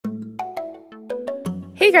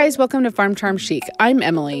Hey guys, welcome to Farm Charm Chic. I'm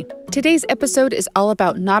Emily. Today's episode is all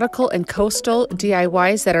about nautical and coastal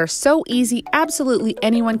DIYs that are so easy, absolutely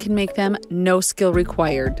anyone can make them, no skill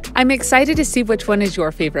required. I'm excited to see which one is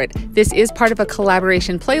your favorite. This is part of a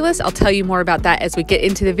collaboration playlist. I'll tell you more about that as we get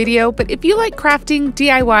into the video, but if you like crafting,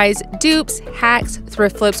 DIYs, dupes, hacks,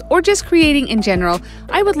 thrift flips, or just creating in general,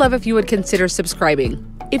 I would love if you would consider subscribing.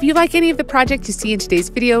 If you like any of the projects you see in today's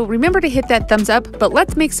video, remember to hit that thumbs up, but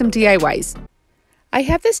let's make some DIYs. I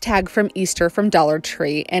have this tag from Easter from Dollar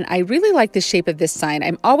Tree, and I really like the shape of this sign.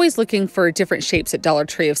 I'm always looking for different shapes at Dollar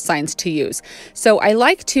Tree of signs to use. So I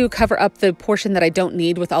like to cover up the portion that I don't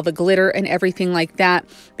need with all the glitter and everything like that,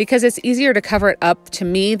 because it's easier to cover it up to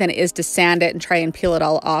me than it is to sand it and try and peel it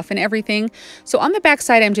all off and everything. So on the back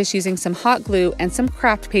side, I'm just using some hot glue and some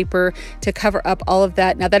craft paper to cover up all of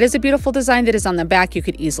that. Now that is a beautiful design that is on the back. You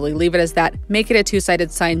could easily leave it as that, make it a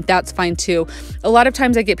two-sided sign. That's fine too. A lot of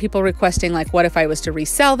times I get people requesting, like, what if I was to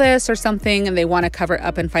resell this or something and they want to cover it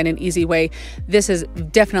up and find an easy way. This is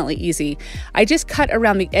definitely easy. I just cut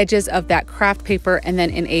around the edges of that craft paper, and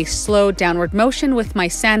then in a slow downward motion with my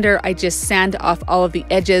sander, I just sand off all of the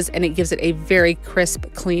edges, and it gives it a very crisp,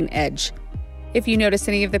 clean edge. If you notice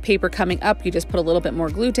any of the paper coming up, you just put a little bit more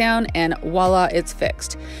glue down and voila, it's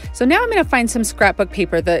fixed. So now I'm going to find some scrapbook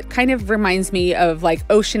paper that kind of reminds me of like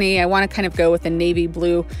oceany. I want to kind of go with a navy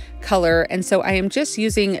blue color. And so I am just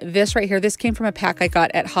using this right here. This came from a pack I got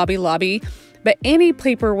at Hobby Lobby, but any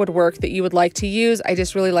paper would work that you would like to use. I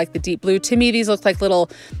just really like the deep blue. To me, these look like little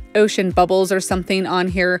ocean bubbles or something on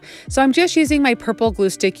here. So I'm just using my purple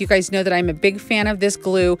glue stick. You guys know that I'm a big fan of this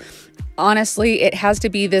glue. Honestly, it has to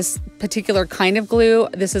be this particular kind of glue.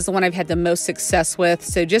 This is the one I've had the most success with.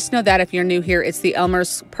 So just know that if you're new here, it's the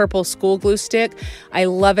Elmer's Purple School Glue Stick. I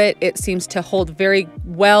love it. It seems to hold very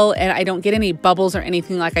well, and I don't get any bubbles or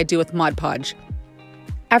anything like I do with Mod Podge.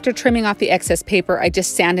 After trimming off the excess paper, I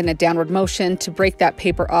just sand in a downward motion to break that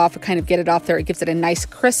paper off, kind of get it off there. It gives it a nice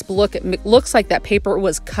crisp look. It looks like that paper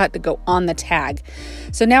was cut to go on the tag.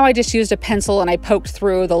 So now I just used a pencil and I poked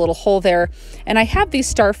through the little hole there. And I have these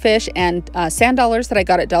starfish and sand dollars that I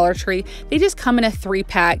got at Dollar Tree. They just come in a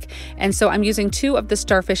 3-pack. And so I'm using 2 of the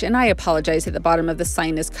starfish, and I apologize that the bottom of the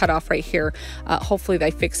sign is cut off right here. Hopefully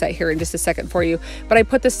they fix that here in just a second for you. But I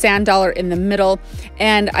put the sand dollar in the middle,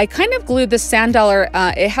 and I kind of glued the sand dollar.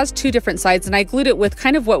 It has 2 different sides, and I glued it with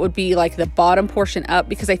kind of what would be like the bottom portion up,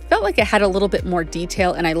 because I felt like it had a little bit more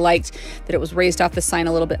detail, and I liked that it was raised off the sign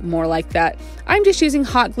a little bit more like that. I'm just using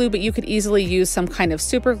hot glue, but you could easily use some kind of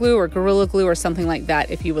super glue or Gorilla Glue or something like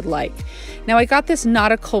that if you would like. Now I got this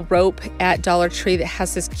nautical rope at Dollar Tree that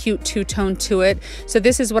has this cute 2-tone to it. So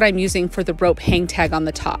this is what I'm using for the rope hang tag on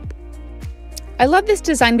the top. I love this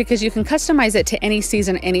design because you can customize it to any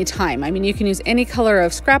season, any time. I mean, you can use any color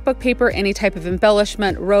of scrapbook paper, any type of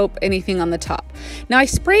embellishment, rope, anything on the top. Now I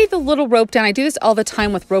spray the little rope down. I do this all the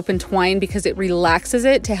time with rope and twine because it relaxes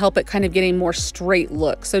it to help it kind of get a more straight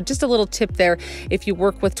look. So just a little tip there, if you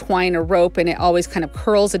work with twine or rope and it always kind of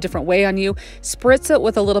curls a different way on you, spritz it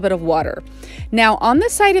with a little bit of water. Now on the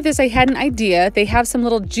side of this, I had an idea. They have some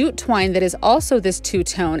little jute twine that is also this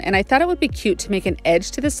 2-tone, and I thought it would be cute to make an edge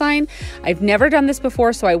to the sign. I've never done this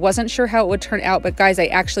before, so I wasn't sure how it would turn out, but guys, I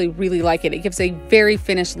actually really like it. It gives a very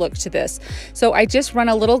finished look to this. So I just run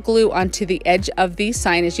a little glue onto the edge of the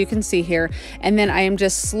sign, as you can see here, and then I am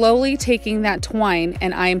just slowly taking that twine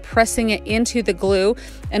and I am pressing it into the glue,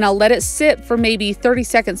 and I'll let it sit for maybe 30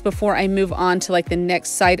 seconds before I move on to like the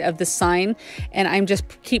next side of the sign, and I'm just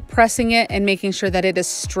keep pressing it and making sure that it is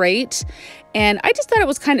straight. And I just thought it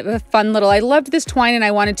was kind of a fun little, I loved this twine and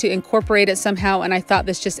I wanted to incorporate it somehow, and I thought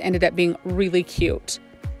this just ended up being really cute.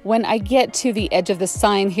 When I get to the edge of the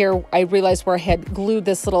sign here, I realized where I had glued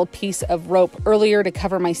this little piece of rope earlier to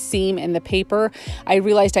cover my seam in the paper. I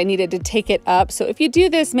realized I needed to take it up. So if you do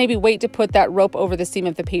this, maybe wait to put that rope over the seam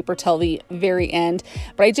of the paper till the very end.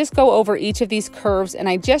 But I just go over each of these curves, and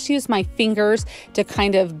I just use my fingers to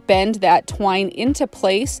kind of bend that twine into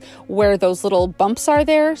place where those little bumps are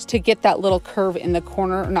there, to get that little curve in the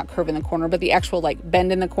corner, or not curve in the corner, but the actual like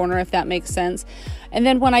bend in the corner, if that makes sense. And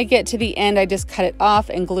then when I get to the end, I just cut it off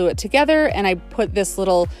and glue it together, and I put this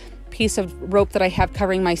little piece of rope that I have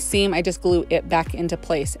covering my seam, I just glue it back into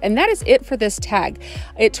place. And that is it for this tag.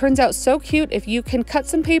 It turns out so cute. If you can cut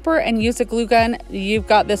some paper and use a glue gun, you've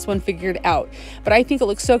got this one figured out. But I think it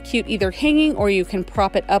looks so cute either hanging, or you can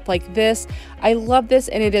prop it up like this. I love this,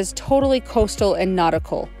 and it is totally coastal and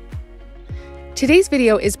nautical. Today's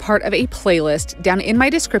video is part of a playlist. Down in my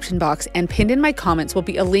description box and pinned in my comments will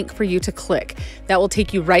be a link for you to click. That will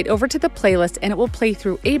take you right over to the playlist, and it will play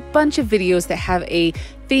through a bunch of videos that have a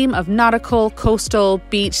theme of nautical, coastal,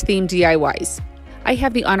 beach themed DIYs. I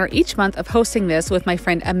have the honor each month of hosting this with my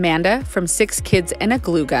friend Amanda from 6 Kids and a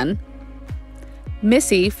Glue Gun,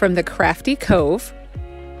 Missy from the Crafty Cove,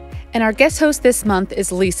 and our guest host this month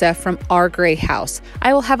is Lisa from Our Gray House.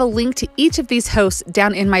 I will have a link to each of these hosts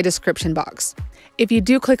down in my description box. If you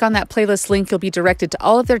do click on that playlist link, you'll be directed to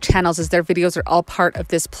all of their channels as their videos are all part of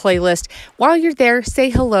this playlist. While you're there, say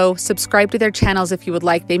hello, subscribe to their channels if you would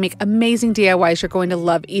like. They make amazing DIYs. You're going to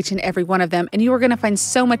love each and every one of them, and you are going to find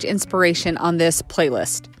so much inspiration on this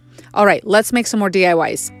playlist. All right, let's make some more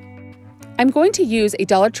DIYs. I'm going to use a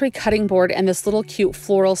Dollar Tree cutting board and this little cute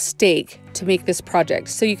floral stake to make this project.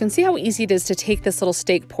 So you can see how easy it is to take this little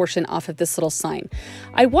stake portion off of this little sign.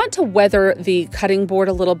 I want to weather the cutting board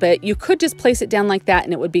a little bit. You could just place it down like that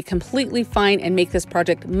and it would be completely fine and make this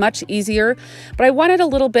project much easier. But I wanted a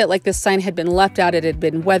little bit like this sign had been left out, it had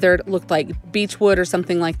been weathered, looked like beech wood or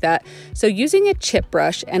something like that. So using a chip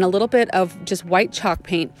brush and a little bit of just white chalk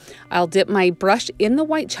paint, I'll dip my brush in the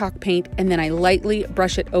white chalk paint and then I lightly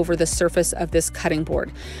brush it over the surface of this cutting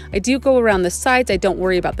board. I do go around the sides. I don't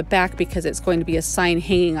worry about the back because it's going to be a sign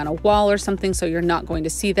hanging on a wall or something, so you're not going to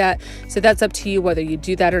see that. So that's up to you whether you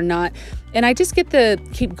do that or not. And I just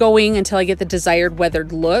keep going until I get the desired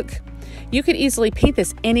weathered look. You could easily paint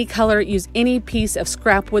this any color, use any piece of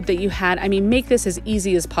scrap wood that you had. I mean, make this as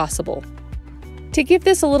easy as possible. To give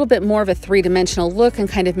this a little bit more of a three-dimensional look and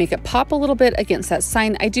kind of make it pop a little bit against that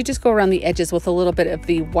sign, I do just go around the edges with a little bit of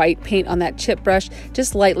the white paint on that chip brush,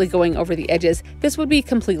 just lightly going over the edges. This would be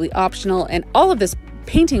completely optional, and all of this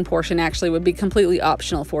painting portion actually would be completely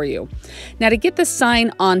optional for you. Now to get the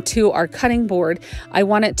sign onto our cutting board, I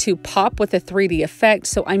want it to pop with a 3D effect,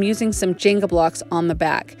 so I'm using some Jenga blocks on the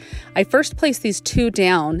back. I first place these 2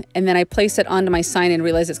 down and then I place it onto my sign and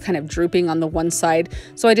realize it's kind of drooping on the one side,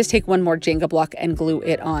 so I just take one more Jenga block and glue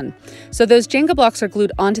it on. So those Jenga blocks are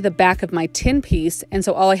glued onto the back of my tin piece, and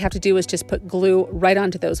so all I have to do is just put glue right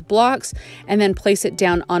onto those blocks and then place it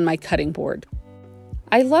down on my cutting board.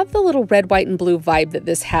 I love the little red, white, and blue vibe that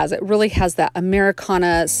this has. It really has that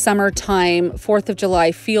Americana, summertime, 4th of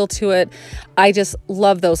July feel to it. I just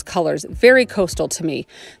love those colors. Very coastal to me.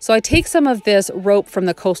 So I take some of this rope from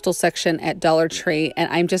the coastal section at Dollar Tree,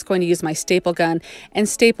 and I'm just going to use my staple gun and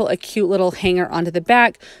staple a cute little hanger onto the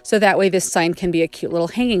back, so that way this sign can be a cute little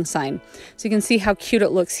hanging sign. So you can see how cute it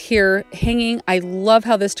looks here hanging. I love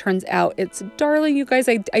how this turns out. It's darling, you guys.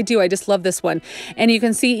 I just love this one. And you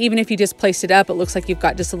can see even if you just placed it up, it looks like you've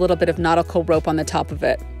got just a little bit of nautical rope on the top of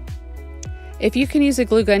it. If you can use a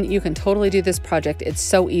glue gun, you can totally do this project. It's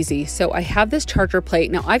so easy. So I have this charger plate.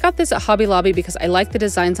 Now I got this at Hobby Lobby because I like the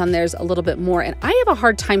designs on theirs a little bit more, and I have a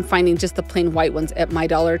hard time finding just the plain white ones at my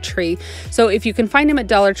Dollar Tree. So if you can find them at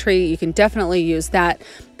Dollar Tree, you can definitely use that.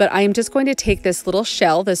 But I am just going to take this little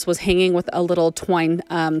shell. This was hanging with a little twine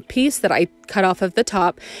piece that I cut off of the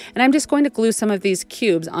top, and I'm just going to glue some of these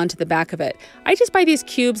cubes onto the back of it. I just buy these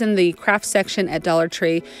cubes in the craft section at Dollar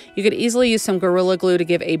Tree. You could easily use some Gorilla Glue to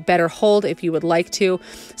give a better hold if you would like to.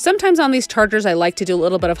 Sometimes on these chargers, I like to do a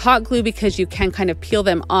little bit of hot glue because you can kind of peel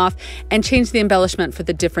them off and change the embellishment for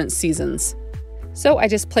the different seasons. So I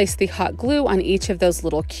just place the hot glue on each of those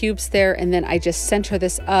little cubes there, and then I just center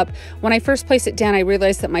this up. When I first place it down, I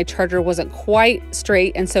realized that my charger wasn't quite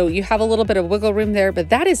straight, and so you have a little bit of wiggle room there, but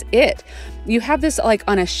that is it. You have this like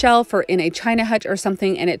on a shelf or in a china hutch or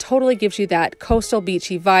something, and it totally gives you that coastal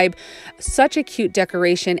beachy vibe. Such a cute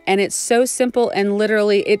decoration, and it's so simple, and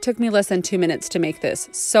literally it took me less than 2 minutes to make this.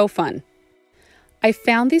 So fun. I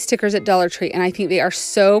found these stickers at Dollar Tree, and I think they are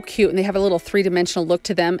so cute, and they have a little three-dimensional look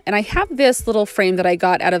to them. And I have this little frame that I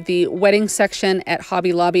got out of the wedding section at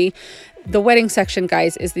Hobby Lobby. The wedding section,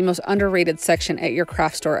 guys, is the most underrated section at your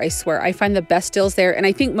craft store, I swear. I find the best deals there, and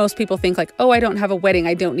I think most people think like, oh, I don't have a wedding,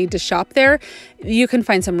 I don't need to shop there. You can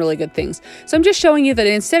find some really good things. So I'm just showing you that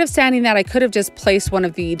instead of sanding that, I could have just placed one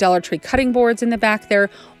of the Dollar Tree cutting boards in the back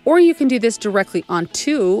there, or you can do this directly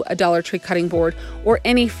onto a Dollar Tree cutting board or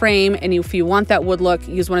any frame, and if you want that wood look,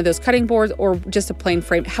 use one of those cutting boards or just a plain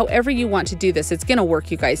frame. However you want to do this, it's gonna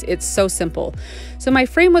work, you guys. It's so simple. So my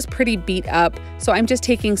frame was pretty beat up, so I'm just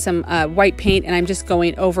taking some white paint and I'm just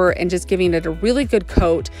going over and just giving it a really good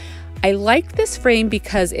coat. I like this frame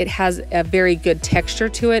because it has a very good texture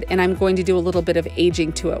to it, and I'm going to do a little bit of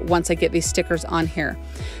aging to it once I get these stickers on here.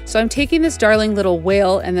 So I'm taking this darling little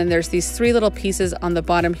whale, and then there's these three little pieces on the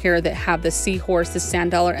bottom here that have the seahorse, the sand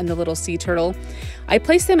dollar, and the little sea turtle. I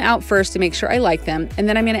place them out first to make sure I like them, and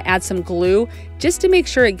then I'm going to add some glue just to make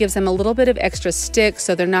sure it gives them a little bit of extra stick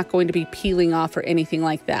so they're not going to be peeling off or anything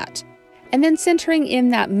like that. And then centering in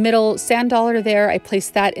that middle sand dollar there, I place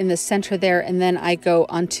that in the center there, and then I go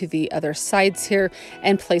onto the other sides here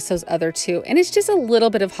and place those other two. And it's just a little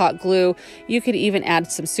bit of hot glue. You could even add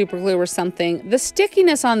some super glue or something. The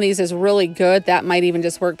stickiness on these is really good. That might even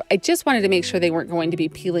just work. But I just wanted to make sure they weren't going to be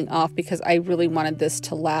peeling off because I really wanted this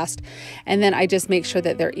to last. And then I just make sure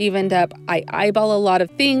that they're evened up. I eyeball a lot of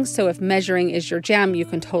things, so if measuring is your jam, you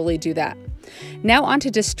can totally do that. Now on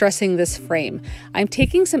to distressing this frame. I'm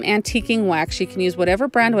taking some antiquing wax. You can use whatever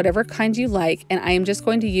brand, whatever kind you like, and I am just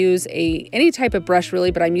going to use any type of brush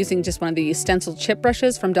really, but I'm using just one of the stencil chip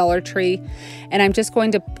brushes from Dollar Tree, and I'm just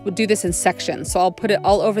going to do this in sections. So I'll put it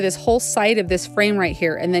all over this whole side of this frame right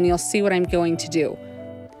here, and then you'll see what I'm going to do.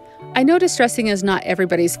 I know distressing is not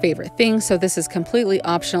everybody's favorite thing, so this is completely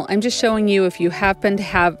optional. I'm just showing you if you happen to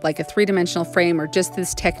have like a three-dimensional frame or just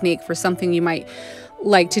this technique for something you might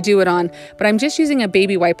like to do it on, but I'm just using a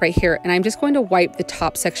baby wipe right here, and I'm just going to wipe the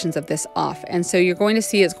top sections of this off. And so you're going to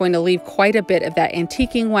see it's going to leave quite a bit of that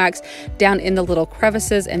antiquing wax down in the little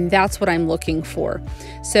crevices, and that's what I'm looking for.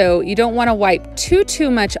 So you don't want to wipe too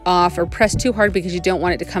much off or press too hard because you don't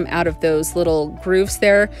want it to come out of those little grooves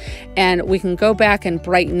there. And we can go back and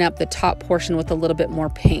brighten up the top portion with a little bit more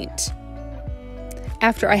paint.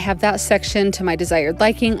 After I have that section to my desired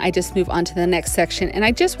liking, I just move on to the next section, and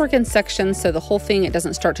I just work in sections so the whole thing, it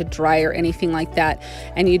doesn't start to dry or anything like that.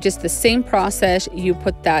 And you just, the same process, you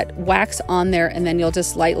put that wax on there, and then you'll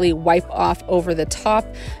just lightly wipe off over the top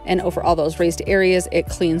and over all those raised areas. It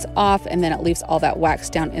cleans off, and then it leaves all that wax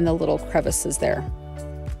down in the little crevices there.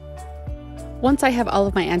 Once I have all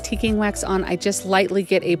of my antiquing wax on, I just lightly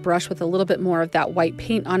get a brush with a little bit more of that white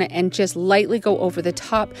paint on it and just lightly go over the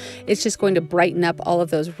top. It's just going to brighten up all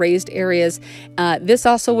of those raised areas. This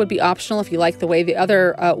also would be optional if you like the way. The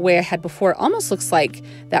other way I had before almost looks like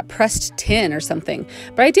that pressed tin or something.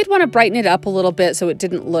 But I did want to brighten it up a little bit so it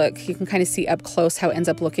didn't look, you can kind of see up close how it ends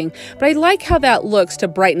up looking. But I like how that looks to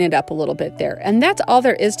brighten it up a little bit there. And that's all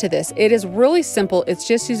there is to this. It is really simple. It's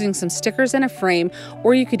just using some stickers and a frame,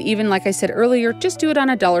 or you could even, like I said earlier, just do it on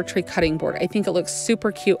a Dollar Tree cutting board. I think it looks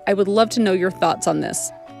super cute. I would love to know your thoughts on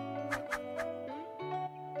this.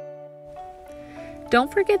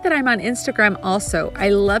 Don't forget that I'm on Instagram also. I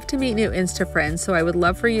love to meet new Insta friends, so I would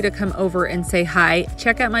love for you to come over and say hi,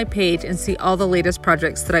 check out my page, and see all the latest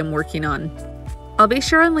projects that I'm working on. I'll be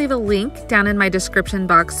sure and leave a link down in my description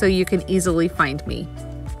box so you can easily find me.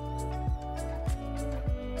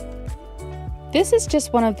 This is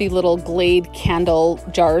just one of the little Glade candle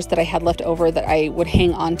jars that I had left over that I would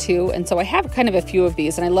hang on to. And so I have kind of a few of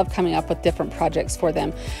these, and I love coming up with different projects for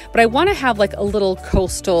them. But I want to have like a little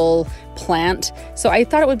coastal plant. So I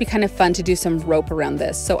thought it would be kind of fun to do some rope around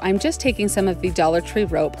this. So I'm just taking some of the Dollar Tree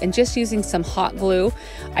rope and just using some hot glue.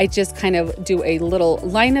 I just kind of do a little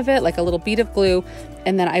line of it, like a little bead of glue.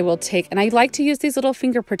 And then I will take, and I like to use these little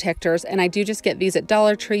finger protectors, and I do just get these at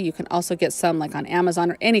Dollar Tree. You can also get some like on Amazon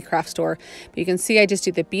or any craft store. But you can see I just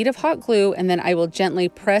do the bead of hot glue, and then I will gently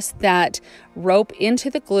press that rope into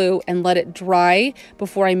the glue and let it dry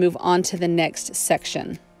before I move on to the next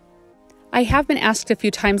section. I have been asked a few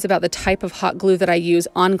times about the type of hot glue that I use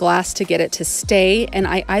on glass to get it to stay, and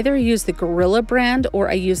I either use the Gorilla brand or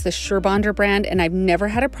I use the Surebonder brand, and I've never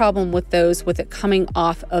had a problem with those with it coming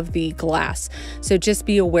off of the glass. So just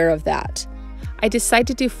be aware of that. I decided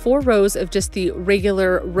to do 4 rows of just the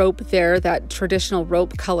regular rope there, that traditional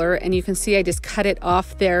rope color, and you can see I just cut it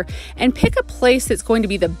off there. And pick a place that's going to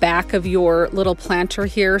be the back of your little planter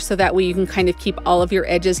here, so that way you can kind of keep all of your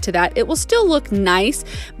edges to that. It will still look nice,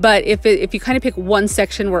 but if you kind of pick one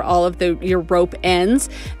section where all of your rope ends,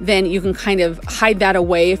 then you can kind of hide that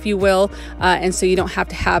away, if you will, and so you don't have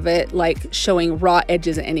to have it like showing raw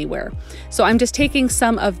edges anywhere. So I'm just taking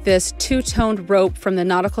some of this two-toned rope from the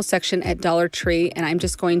Nautical section at Dollar Tree, and I'm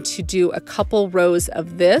just going to do a couple rows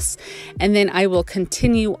of this, and then I will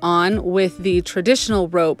continue on with the traditional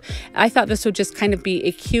rope. I thought this would just kind of be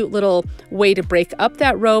a cute little way to break up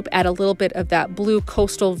that rope, add a little bit of that blue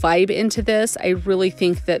coastal vibe into this. I really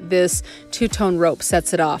think that this two-tone rope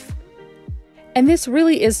sets it off. And this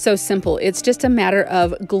really is so simple. It's just a matter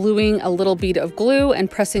of gluing a little bead of glue and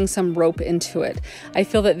pressing some rope into it. I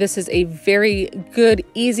feel that this is a very good,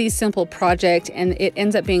 easy, simple project, and it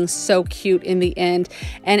ends up being so cute in the end.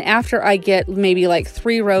 And after I get maybe like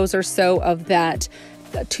 3 rows or so of that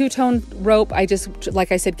two-tone rope, I just,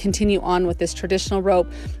 like I said, continue on with this traditional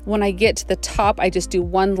rope. When I get to the top, I just do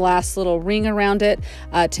one last little ring around it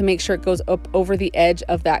to make sure it goes up over the edge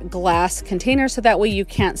of that glass container, so that way you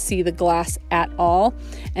can't see the glass at all.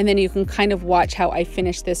 And then you can kind of watch how I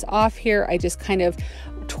finish this off here. I just kind of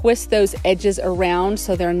twist those edges around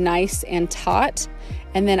so they're nice and taut.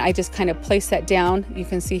 And then I just kind of place that down. You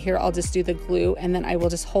can see here, I'll just do the glue, and then I will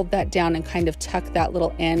just hold that down and kind of tuck that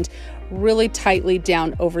little end really tightly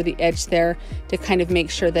down over the edge there to kind of make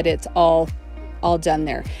sure that it's all done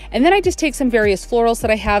there. And then I just take some various florals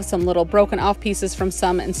that I have, some little broken off pieces from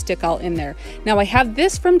some, and stick all in there. Now I have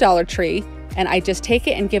this from Dollar Tree, and I just take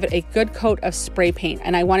it and give it a good coat of spray paint.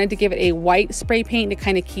 And I wanted to give it a white spray paint to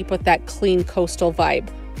kind of keep with that clean coastal vibe.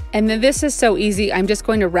 And then this is so easy. I'm just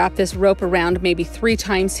going to wrap this rope around maybe 3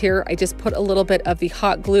 times here. I just put a little bit of the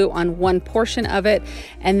hot glue on one portion of it,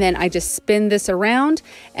 and then I just spin this around.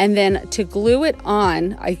 And then to glue it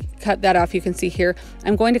on, I cut that off, you can see here.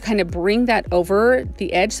 I'm going to kind of bring that over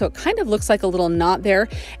the edge so it kind of looks like a little knot there.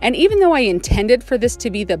 And even though I intended for this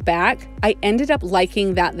to be the back, I ended up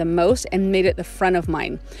liking that the most and made it the front of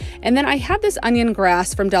mine. And then I had this onion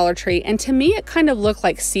grass from Dollar Tree, and to me it kind of looked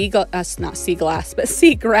like seagrass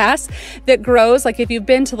that grows. Like if you've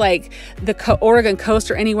been to like the Oregon coast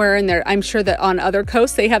or anywhere in there, I'm sure that on other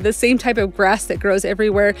coasts they have the same type of grass that grows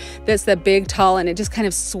everywhere. That's the big, tall, and it just kind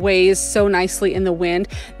of sways so nicely in the wind.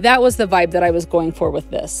 That was the vibe that I was going for with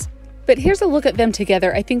this. But here's a look at them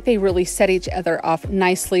together. I think they really set each other off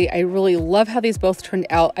nicely. I really love how these both turned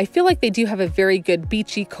out. I feel like they do have a very good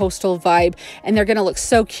beachy coastal vibe, and they're gonna look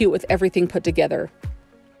so cute with everything put together.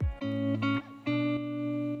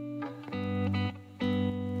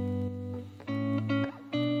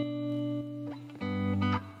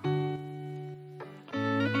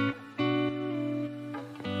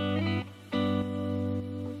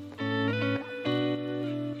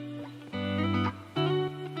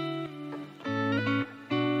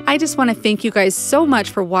 I just want to thank you guys so much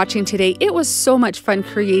for watching today. It was so much fun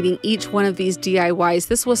creating each one of these DIYs.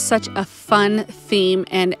 This was such a fun theme,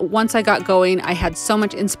 and once I got going, I had so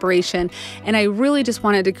much inspiration, and I really just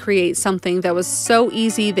wanted to create something that was so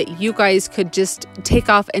easy that you guys could just take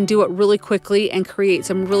off and do it really quickly and create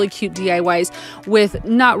some really cute DIYs with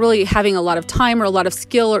not really having a lot of time or a lot of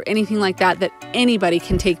skill or anything like that, that anybody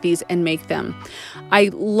can take these and make them. I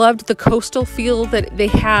loved the coastal feel that they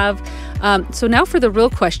have. So now for the real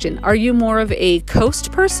question, are you more of a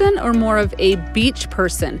coast person or more of a beach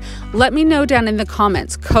person? Let me know down in the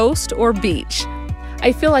comments, coast or beach.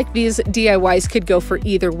 I feel like these DIYs could go for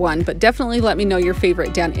either one, but definitely let me know your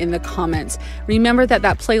favorite down in the comments. Remember that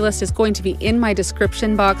playlist is going to be in my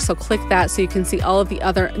description box, so click that so you can see all of the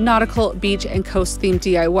other nautical, beach, and coast themed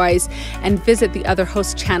DIYs, and visit the other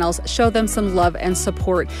host channels. Show them some love and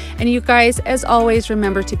support. And you guys, as always,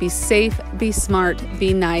 remember to be safe, be smart,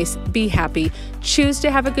 be nice, be happy. Choose to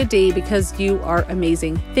have a good day because you are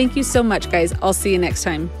amazing. Thank you so much, guys. I'll see you next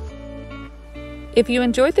time. If you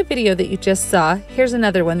enjoyed the video that you just saw, here's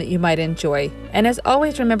another one that you might enjoy. And as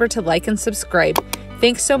always, remember to like and subscribe.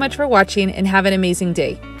 Thanks so much for watching, and have an amazing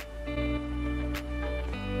day.